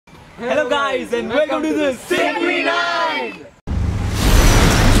Hello guys and welcome to the Ync V9!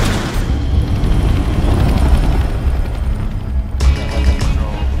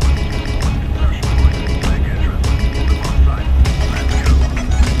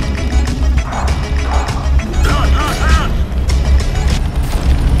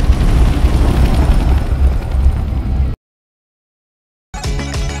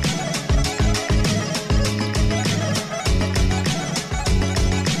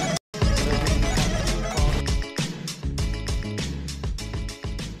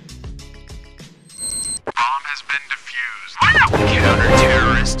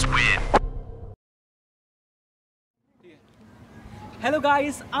 Counter-terrorists win. Hello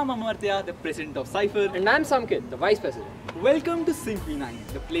guys, I'm Amartya, the president of Cypher. And I'm Samkit, the vice president. Welcome to Ync V9,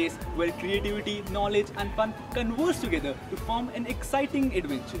 the place where creativity, knowledge and fun converge together to form an exciting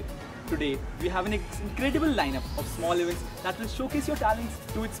adventure. Today, we have an incredible lineup of small events that will showcase your talents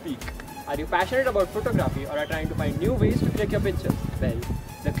to its peak. Are you passionate about photography or are trying to find new ways to click your pictures? Well,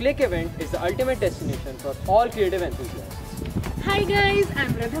 the Click event is the ultimate destination for all creative enthusiasts. Hi guys,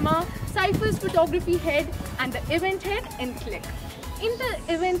 I'm Radhama, Cypher's photography head and the event head in Click. In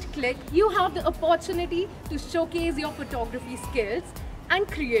the event Click, you have the opportunity to showcase your photography skills and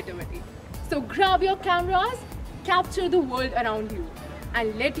creativity. So grab your cameras, capture the world around you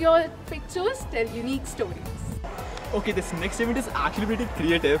and let your pictures tell unique stories. Okay, this next event is actually pretty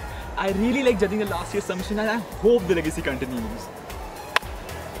creative. I really like judging the last year's submission and I hope the legacy continues.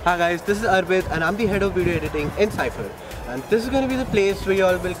 Hi guys, this is Arpit and I'm the head of video editing in Cypher. And this is going to be the place where you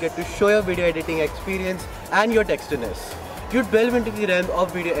all will get to show your video editing experience and your texturness. You delve into the realm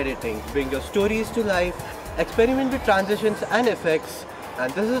of video editing, bring your stories to life, experiment with transitions and effects,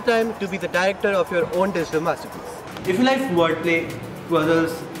 and this is the time to be the director of your own digital masterpiece. If you like wordplay,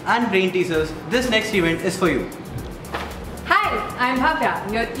 puzzles and brain teasers, this next event is for you. Hi, I'm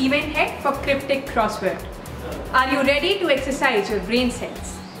Bhavisha, your event head for Cryptic Crossword. Are you ready to exercise your brain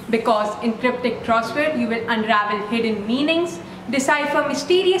cells? Because in Cryptic Crossword, you will unravel hidden meanings, decipher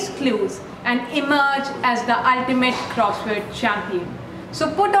mysterious clues, and emerge as the ultimate crossword champion.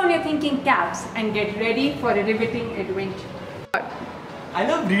 So put on your thinking caps and get ready for a riveting adventure. I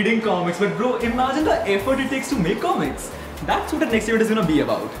love reading comics, but bro, imagine the effort it takes to make comics. That's what the next event is gonna be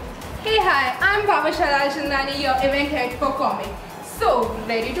about. Hey, hi, I'm Bhavisha, Lalchandani, your event head for Comic. So,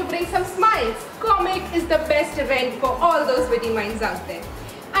 ready to bring some smiles? Comic is the best event for all those witty minds out there.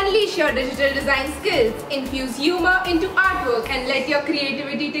 Unleash your digital design skills, infuse humor into artwork and let your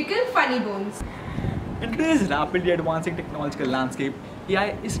creativity tickle funny bones. In today's rapidly advancing technological landscape,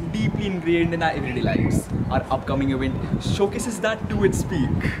 AI is deeply ingrained in our everyday lives. Our upcoming event showcases that to its peak.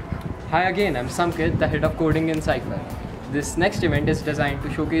 Hi again, I'm Samkit, the head of coding in Cypher. This next event is designed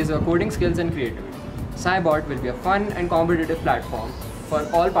to showcase your coding skills and creativity. Cybot will be a fun and competitive platform for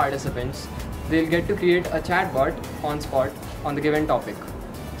all participants. They'll get to create a chatbot on spot on the given topic.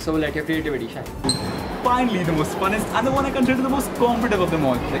 So let your creativity shine. Finally, the most funnest and the one I consider the most competitive of them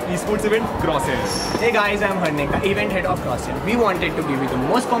all, the esports event Crosshairs. Hey guys, I'm Harnik, the event head of Crosshairs. We wanted to give you the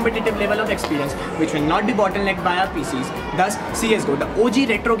most competitive level of experience which will not be bottlenecked by our PCs. Thus, CSGO, the OG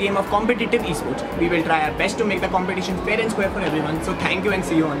retro game of competitive esports. We will try our best to make the competition fair and square for everyone. So thank you and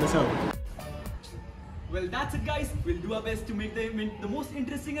see you on the server. Well, that's it guys. We'll do our best to make the event the most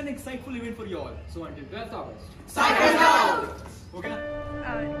interesting and exciteful event for you all. So until 12th August. Cypher's out!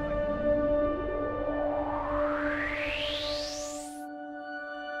 Okay?